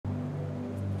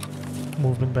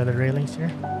movement by the railings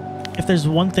here. If there's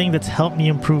one thing that's helped me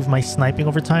improve my sniping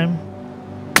over time,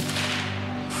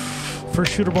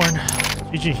 first shooter born,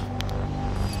 GG.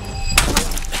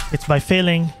 It's by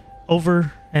failing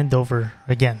over and over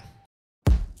again.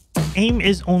 Aim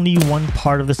is only one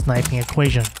part of the sniping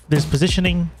equation. There's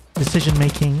positioning, decision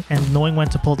making, and knowing when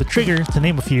to pull the trigger, to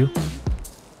name a few.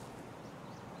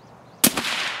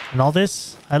 And all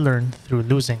this I learned through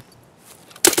losing.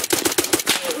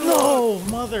 No,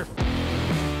 mother.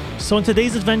 So in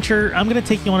today's adventure, I'm going to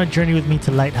take you on a journey with me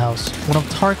to Lighthouse, one of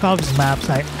Tarkov's maps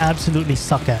I absolutely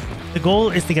suck at. The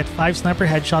goal is to get 5 sniper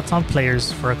headshots on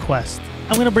players for a quest.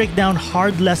 I'm going to break down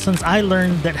hard lessons I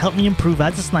learned that helped me improve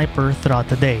as a sniper throughout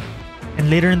the day. And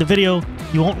later in the video,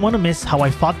 you won't want to miss how I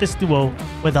fought this duo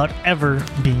without ever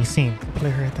being seen.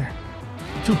 Player right there.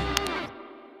 2.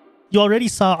 You already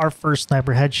saw our first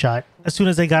sniper headshot. As soon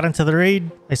as I got into the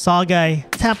raid, I saw a guy,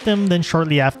 tapped him, then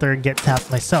shortly after get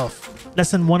tapped myself.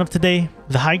 Lesson 1 of today,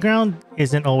 the high ground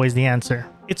isn't always the answer.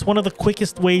 It's one of the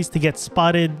quickest ways to get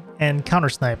spotted and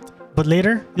counter-sniped. But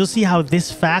later, you'll see how this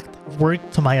fact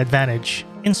worked to my advantage.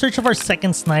 In search of our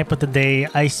second snipe of the day,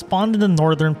 I spawned in the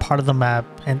northern part of the map,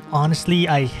 and honestly,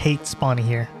 I hate spawning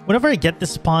here. Whenever I get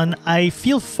this spawn, I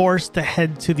feel forced to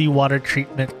head to the water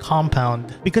treatment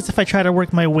compound, because if I try to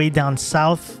work my way down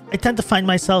south, I tend to find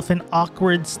myself in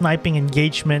awkward sniping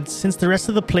engagements since the rest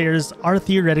of the players are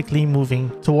theoretically moving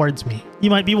towards me.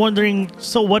 You might be wondering,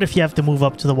 so what if you have to move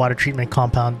up to the water treatment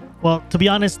compound? Well, to be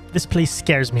honest, this place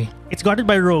scares me. It's guarded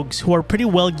by rogues who are pretty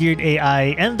well-geared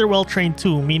AI, and they're well-trained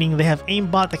too, meaning they have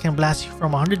aimbot that can blast you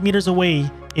from 100 meters away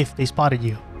if they spotted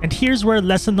you. And here's where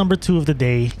lesson number 2 of the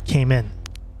day came in.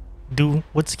 Do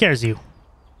what scares you.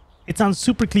 It sounds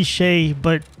super cliche,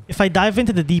 but if I dive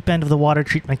into the deep end of the water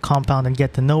treatment compound and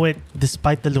get to know it,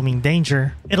 despite the looming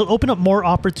danger, it'll open up more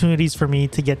opportunities for me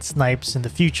to get snipes in the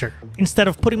future, instead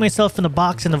of putting myself in a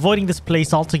box and avoiding this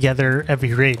place altogether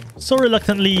every raid. So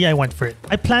reluctantly, I went for it.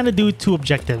 I plan to do 2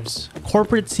 objectives: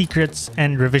 corporate secrets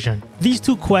and revision. These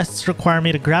 2 quests require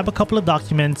me to grab a couple of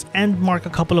documents and mark a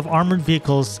couple of armored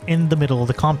vehicles in the middle of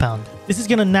the compound. This is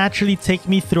gonna naturally take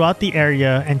me throughout the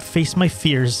area and face my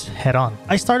fears head on.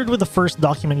 I started with the first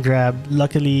document grab,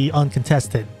 luckily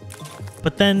uncontested.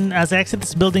 But then, as I exit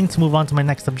this building to move on to my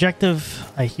next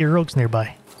objective, I hear rogues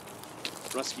nearby.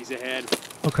 Ruskies ahead.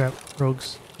 Oh crap,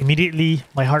 rogues. Immediately,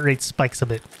 my heart rate spikes a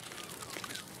bit.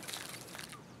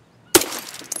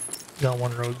 Got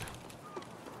one rogue.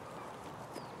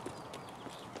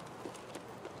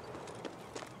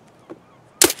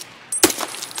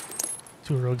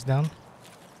 Two rogues down.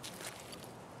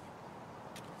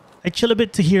 I chill a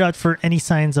bit to hear out for any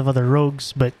signs of other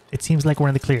rogues, but it seems like we're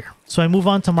in the clear. So I move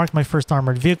on to mark my first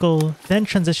armored vehicle, then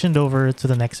transitioned over to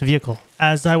the next vehicle.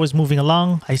 As I was moving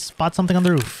along, I spot something on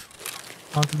the roof.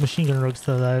 Mounted machine gun rogue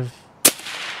still alive.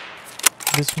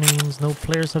 This means no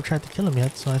players have tried to kill him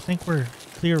yet, so I think we're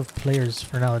clear of players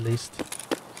for now at least.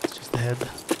 It's just ahead.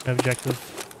 My objective.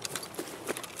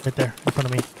 Right there, in front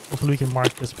of me. Hopefully we can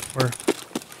mark this before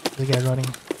the guy running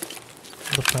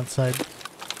on the front side.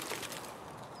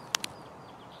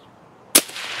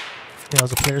 Yeah, that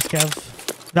was a player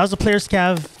scav. That was a player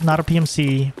scav, not a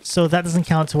PMC, so that doesn't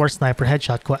count to our sniper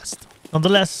headshot quest.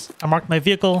 Nonetheless, I marked my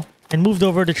vehicle and moved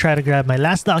over to try to grab my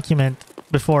last document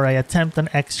before I attempt an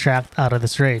extract out of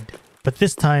this raid. But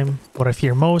this time, what I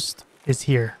fear most is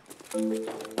here.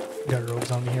 Got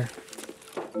rogues on me here.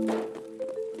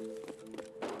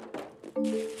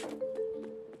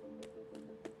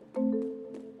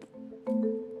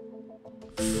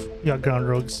 You got ground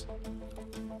rogues.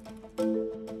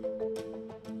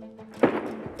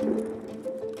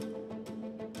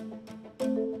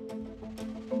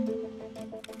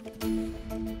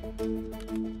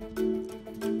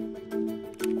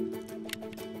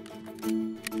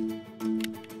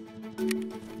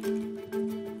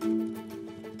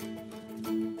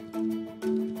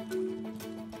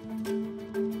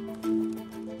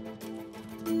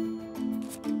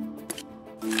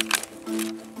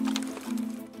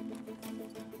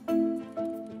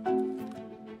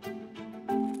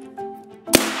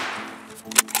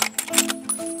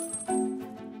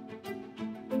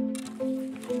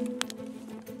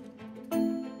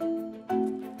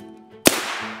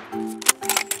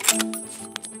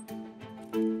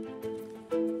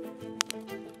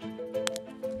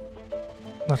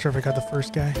 Not sure if I got the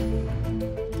first guy.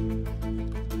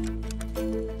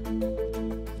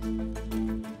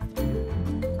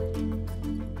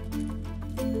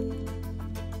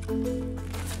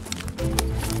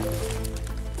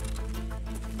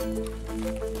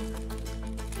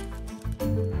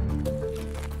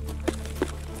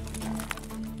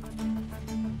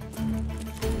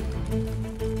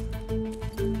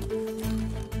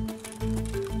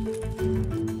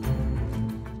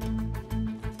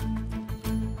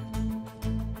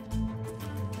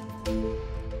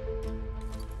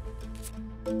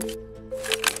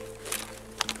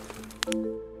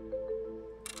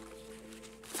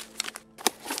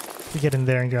 get in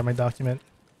there and grab my document.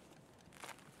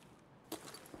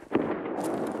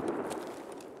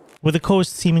 With the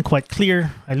coast seeming quite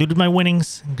clear, I looted my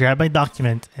winnings, grabbed my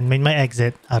document, and made my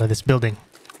exit out of this building.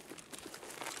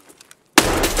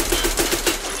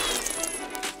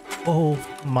 Oh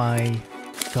my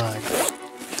god.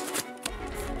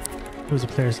 It was a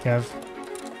player scav.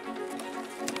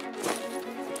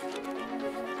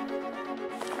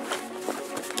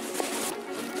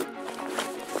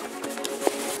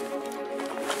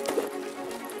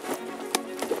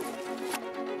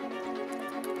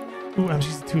 Ooh,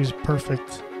 M62 is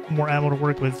perfect. More ammo to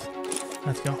work with.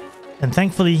 Let's go. And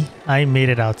thankfully, I made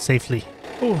it out safely.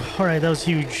 Oh, alright, that was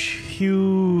huge.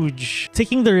 Huge.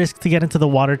 Taking the risk to get into the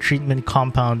water treatment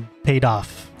compound paid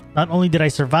off. Not only did I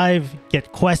survive,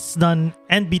 get quests done,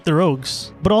 and beat the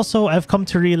rogues, but also I've come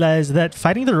to realize that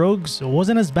fighting the rogues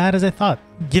wasn't as bad as I thought,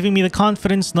 giving me the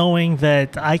confidence knowing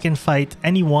that I can fight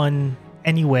anyone,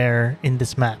 anywhere in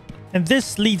this map. And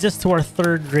this leads us to our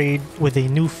third raid with a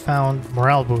newfound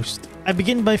morale boost. I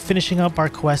begin by finishing up our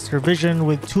quest revision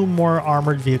with 2 more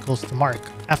armored vehicles to mark.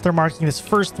 After marking this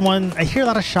first one, I hear a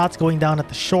lot of shots going down at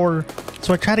the shore,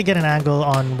 so I try to get an angle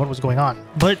on what was going on.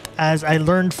 But as I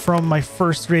learned from my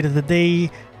first raid of the day,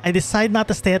 I decide not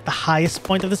to stay at the highest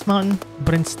point of this mountain,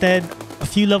 but instead a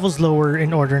few levels lower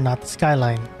in order not to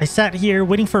skyline. I sat here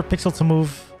waiting for a pixel to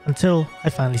move until I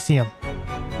finally see him.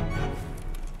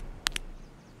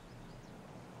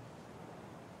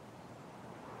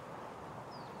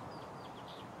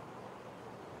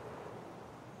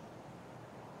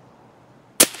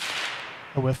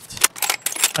 I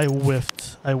whiffed. I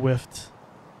whiffed. I whiffed.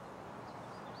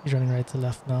 He's running right to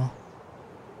left now.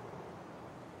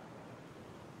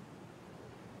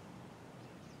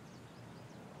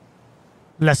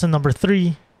 Lesson number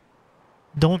 3.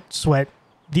 Don't sweat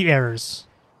the errors.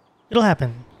 It'll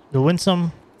happen. You'll win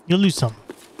some, you'll lose some.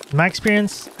 In my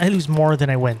experience, I lose more than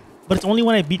I win. But it's only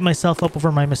when I beat myself up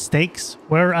over my mistakes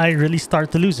where I really start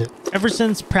to lose it. Ever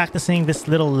since practicing this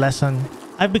little lesson,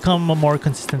 I've become a more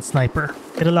consistent sniper.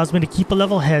 It allows me to keep a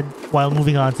level head while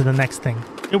moving on to the next thing.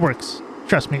 It works.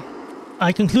 Trust me.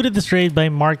 I concluded this raid by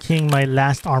marking my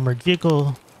last armored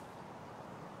vehicle.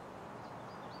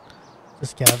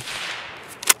 Just scav.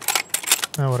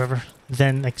 Whatever.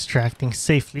 Then extracting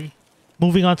safely.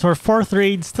 Moving on to our 4th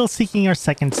raid, still seeking our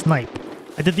 2nd snipe.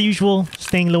 I did the usual,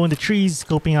 staying low in the trees,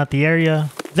 scoping out the area,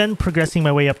 then progressing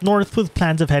my way up north with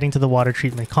plans of heading to the water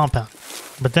treatment compound.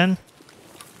 But then...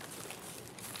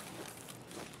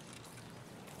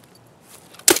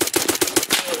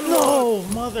 no,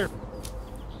 mother...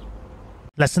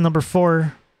 Lesson number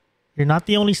 4. You're not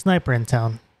the only sniper in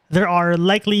town. There are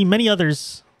likely many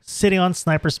others sitting on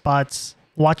sniper spots,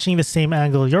 watching the same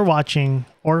angle you're watching,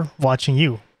 or watching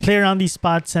you. Play around these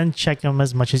spots and check them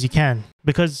as much as you can,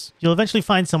 because you'll eventually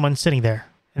find someone sitting there.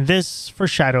 And this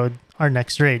foreshadowed our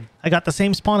next raid. I got the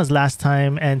same spawn as last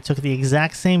time and took the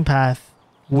exact same path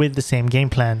with the same game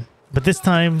plan. But this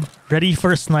time, ready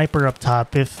for a sniper up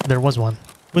top if there was one.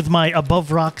 With my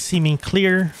above rock seeming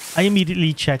clear, I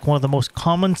immediately check one of the most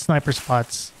common sniper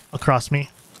spots across me.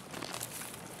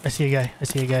 I see a guy. I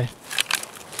see a guy.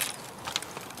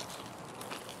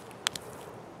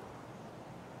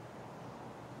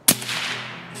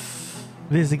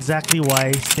 This is exactly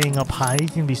why staying up high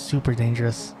can be super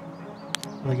dangerous.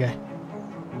 Other guy.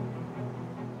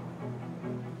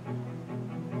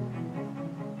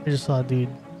 I just saw a dude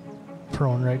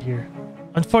prone right here.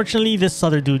 Unfortunately, this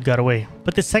other dude got away.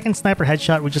 But the second sniper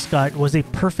headshot we just got was a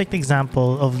perfect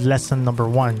example of lesson number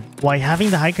 1. Why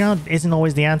having the high ground isn't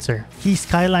always the answer. He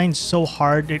skylined so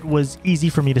hard it was easy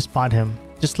for me to spot him.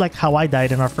 Just like how I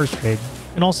died in our first raid.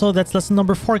 And also, that's lesson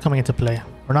number 4 coming into play.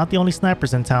 We're not the only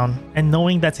snipers in town, and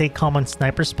knowing that's a common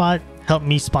sniper spot helped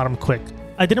me spot him quick.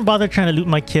 I didn't bother trying to loot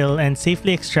my kill and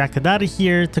safely extracted out of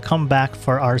here to come back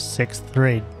for our 6th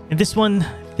raid. In this one,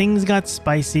 things got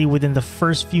spicy within the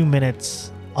first few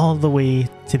minutes all the way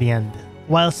to the end.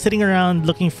 While sitting around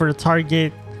looking for a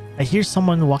target, I hear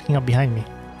someone walking up behind me.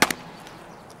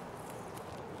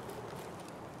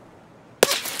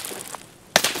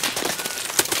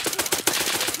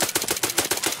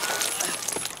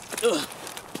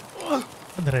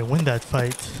 How did I win that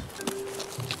fight?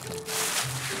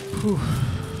 Whew.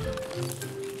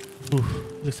 Ooh,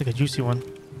 looks like a juicy one.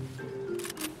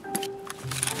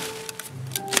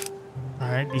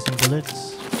 Alright, decent bullets.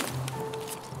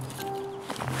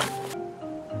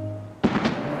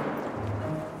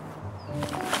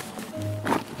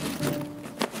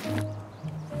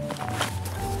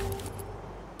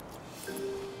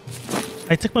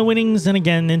 I took my winnings and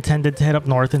again intended to head up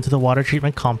north into the water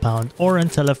treatment compound or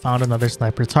until I found another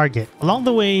sniper target. Along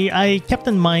the way, I kept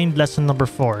in mind lesson number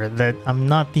 4, that I'm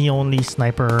not the only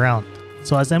sniper around.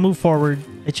 So as I move forward,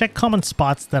 I check common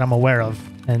spots that I'm aware of,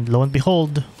 and lo and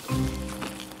behold,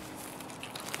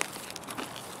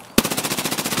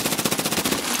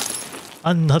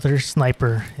 another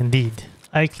sniper indeed.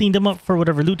 I cleaned him up for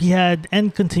whatever loot he had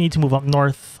and continued to move up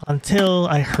north until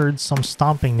I heard some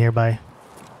stomping nearby.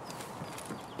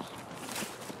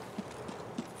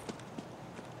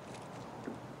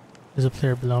 There's a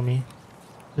player below me.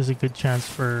 There's a good chance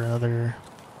for another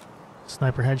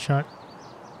sniper headshot.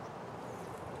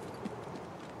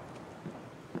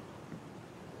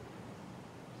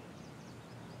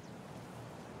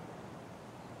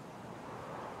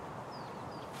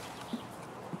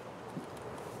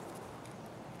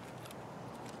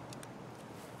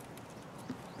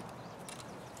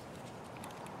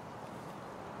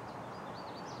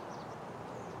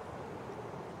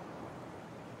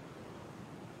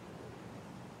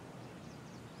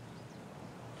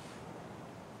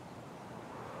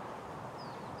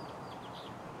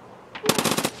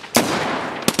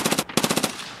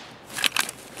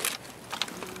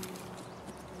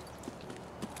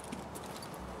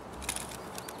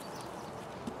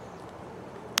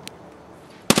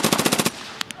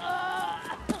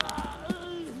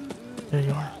 There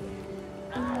you are.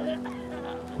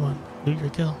 Come on, loot your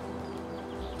kill.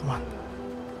 Come on.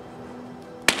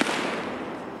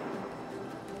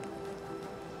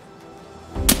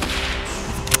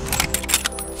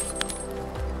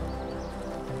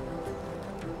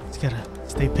 Just gotta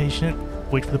stay patient,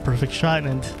 wait for the perfect shot,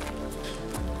 and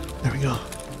there we go.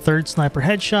 Third sniper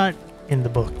headshot in the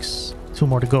books. 2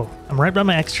 more to go. I'm right by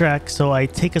my extract, so I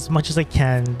take as much as I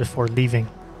can before leaving.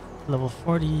 Level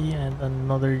 40 and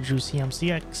another juicy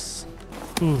MCX.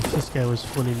 Ooh, this guy was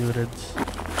fully looted.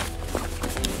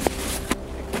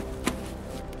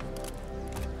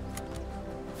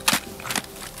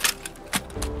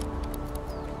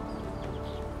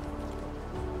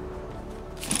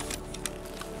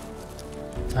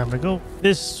 Time to go.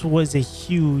 This was a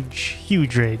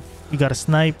huge raid. We got a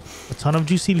snipe, a ton of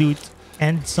juicy loot,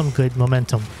 and some good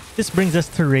momentum. This brings us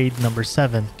to raid number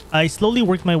 7. I slowly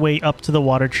worked my way up to the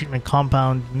water treatment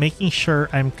compound, making sure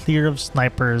I'm clear of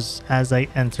snipers as I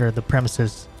enter the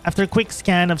premises. After a quick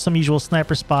scan of some usual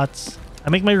sniper spots, I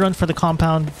make my run for the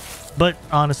compound, but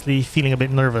honestly feeling a bit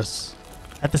nervous.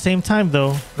 At the same time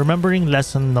though, remembering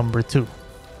lesson number 2.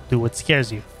 Do what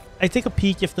scares you. I take a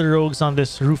peek if the rogues on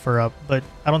this roof are up, but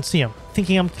I don't see them.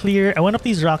 Thinking I'm clear, I went up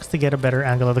these rocks to get a better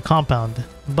angle of the compound,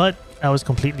 but I was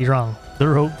completely wrong. The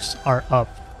rogues are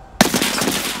up.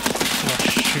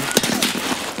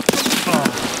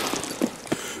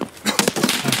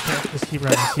 Just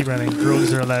keep running.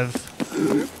 Rogues are alive.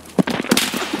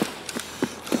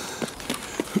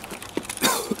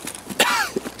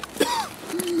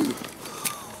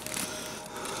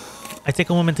 I take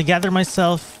a moment to gather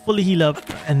myself, fully heal up,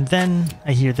 and then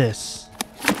I hear this.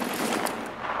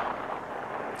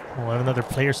 Oh, I have another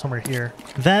player somewhere here.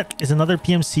 That is another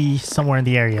PMC somewhere in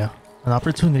the area. An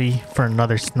opportunity for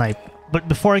another snipe. But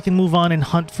before I can move on and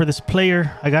hunt for this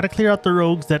player, I gotta clear out the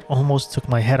rogues that almost took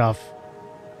my head off.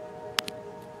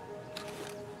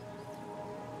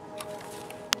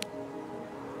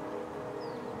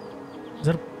 Is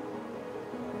that a...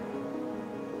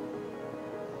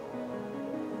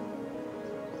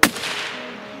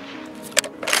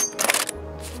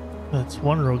 That's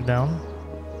one rogue down.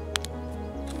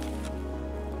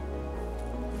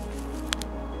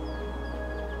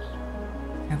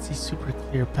 Can't see super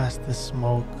clear past this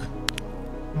smoke.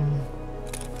 I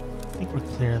think we're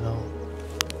clear though.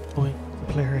 Oh wait,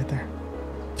 the player right there.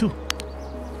 2.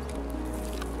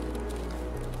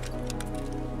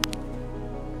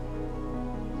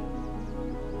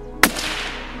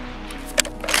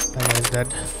 That guy's dead.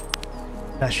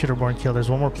 That shitterborn kill. There's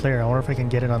one more player. I wonder if I can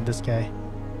get it on this guy.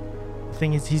 The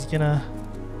thing is, he's not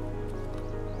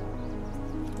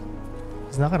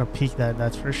gonna peek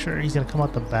that's for sure. He's gonna come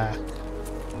out the back.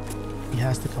 He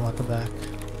has to come out the back.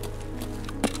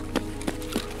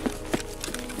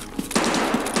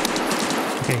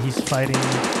 Okay, he's fighting.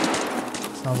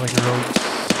 Sounds like rogues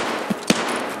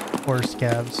or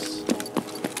scabs.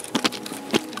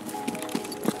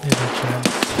 There's a chance.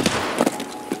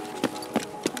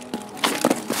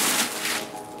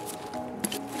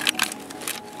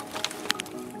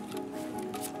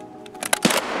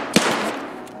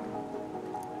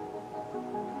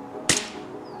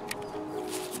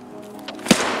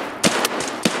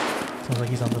 Sounds like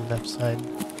he's on the left side.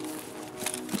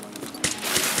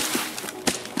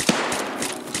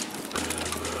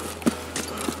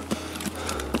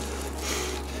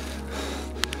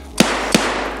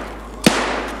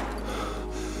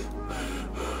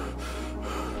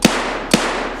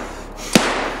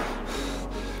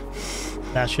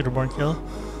 fast shooter-born kill.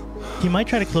 He might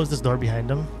try to close this door behind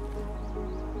him.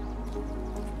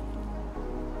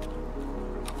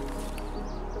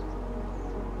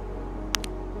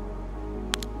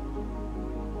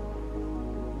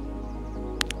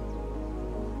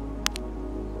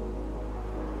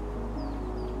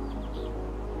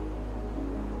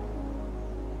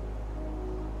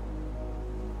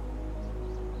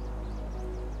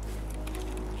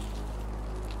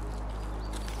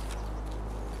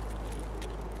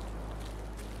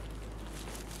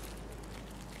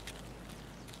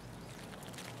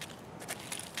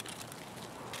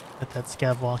 Let that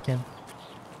scav walk in.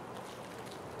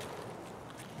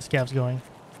 The scav's going.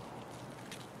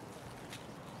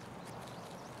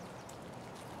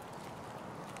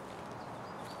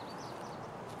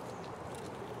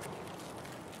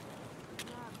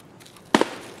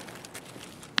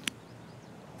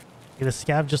 Okay, the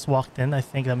scav just walked in. I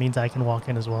think that means I can walk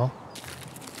in as well.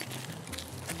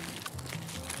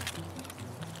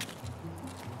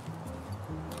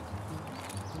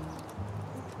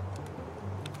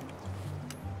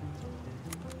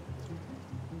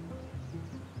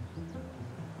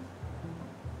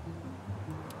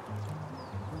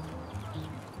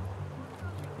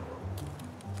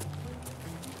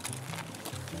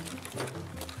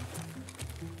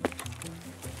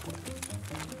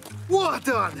 Вот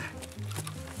он!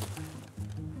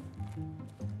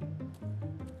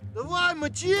 Давай,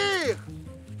 мочи их!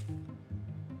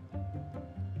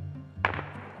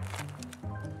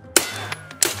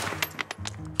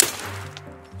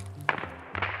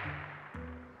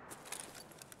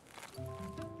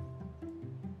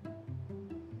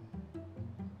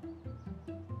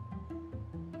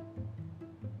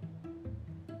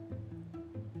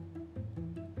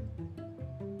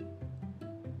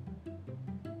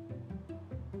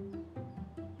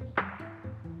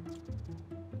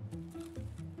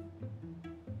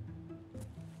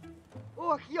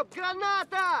 Ох, ёб,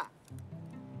 граната!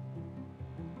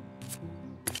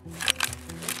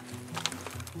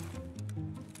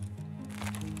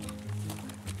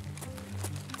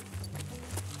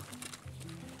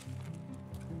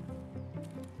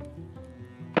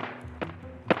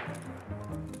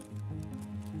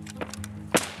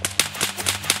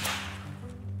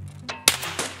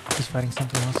 He's fighting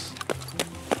something else.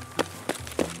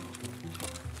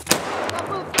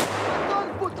 Забыл, батон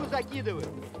в будку закидываю.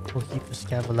 We'll keep the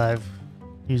scav alive.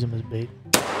 Use him as bait.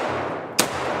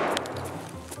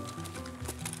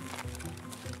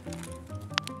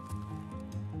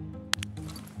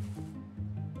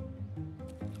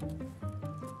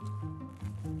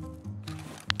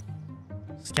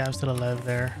 Scav's still alive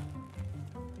there.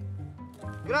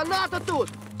 Граната тут!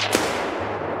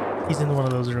 He's in one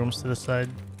of those rooms to the side.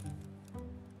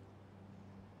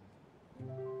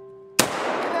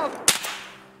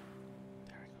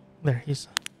 There, he's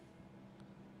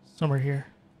somewhere here.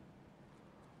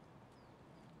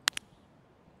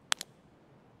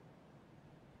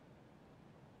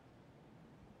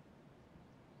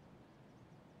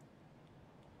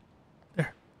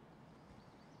 There.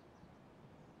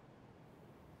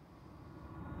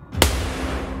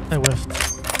 I whiffed.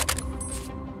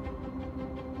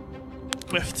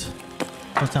 Whiffed.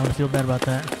 No time to feel bad about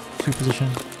that. True position.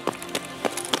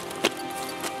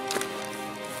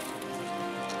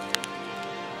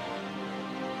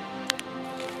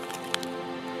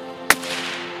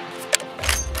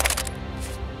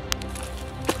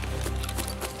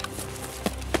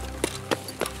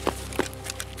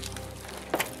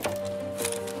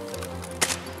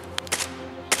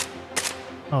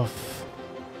 Oh,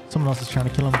 someone else is trying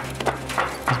to kill him.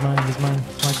 He's mine, he's mine.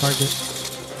 It's my target.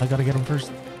 I gotta get him first.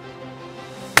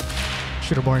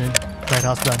 Shooter born in.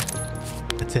 Lighthouse done.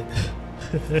 That's it.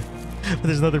 But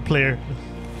there's another player.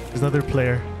 There's another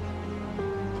player.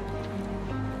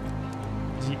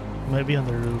 He might be on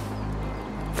the roof.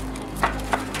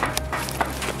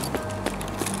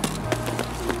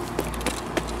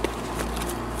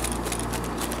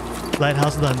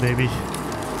 Lighthouse done, baby.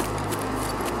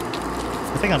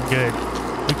 I think I'm good.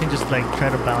 We can just like try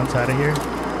to bounce out of here.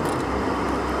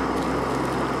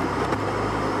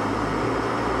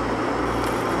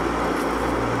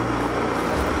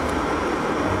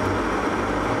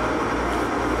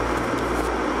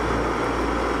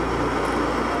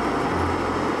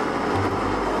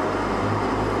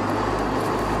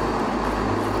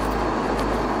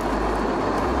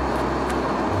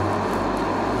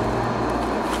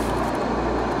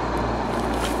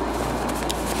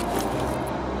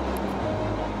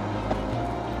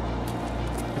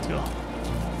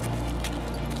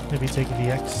 Maybe take a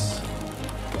VX.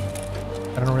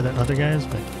 I don't know where that other guy is,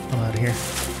 but I'm out of here.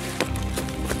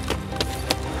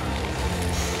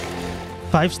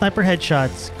 5 sniper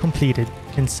headshots completed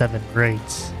in 7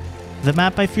 raids. The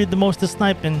map I feared the most to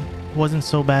snipe in wasn't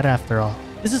so bad after all.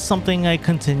 This is something I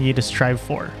continue to strive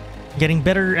for, getting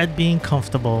better at being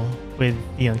comfortable with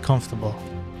the uncomfortable.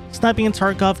 Sniping in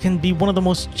Tarkov can be one of the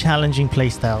most challenging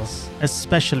playstyles,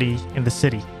 especially in the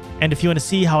city. And if you want to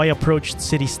see how I approached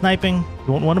city sniping,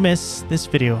 you won't want to miss this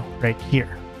video right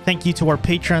here. Thank you to our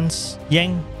patrons,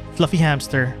 Yang, Fluffy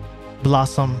Hamster,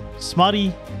 Blossom,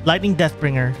 Smotty, Lightning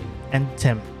Deathbringer, and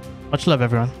Tim. Much love,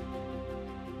 everyone.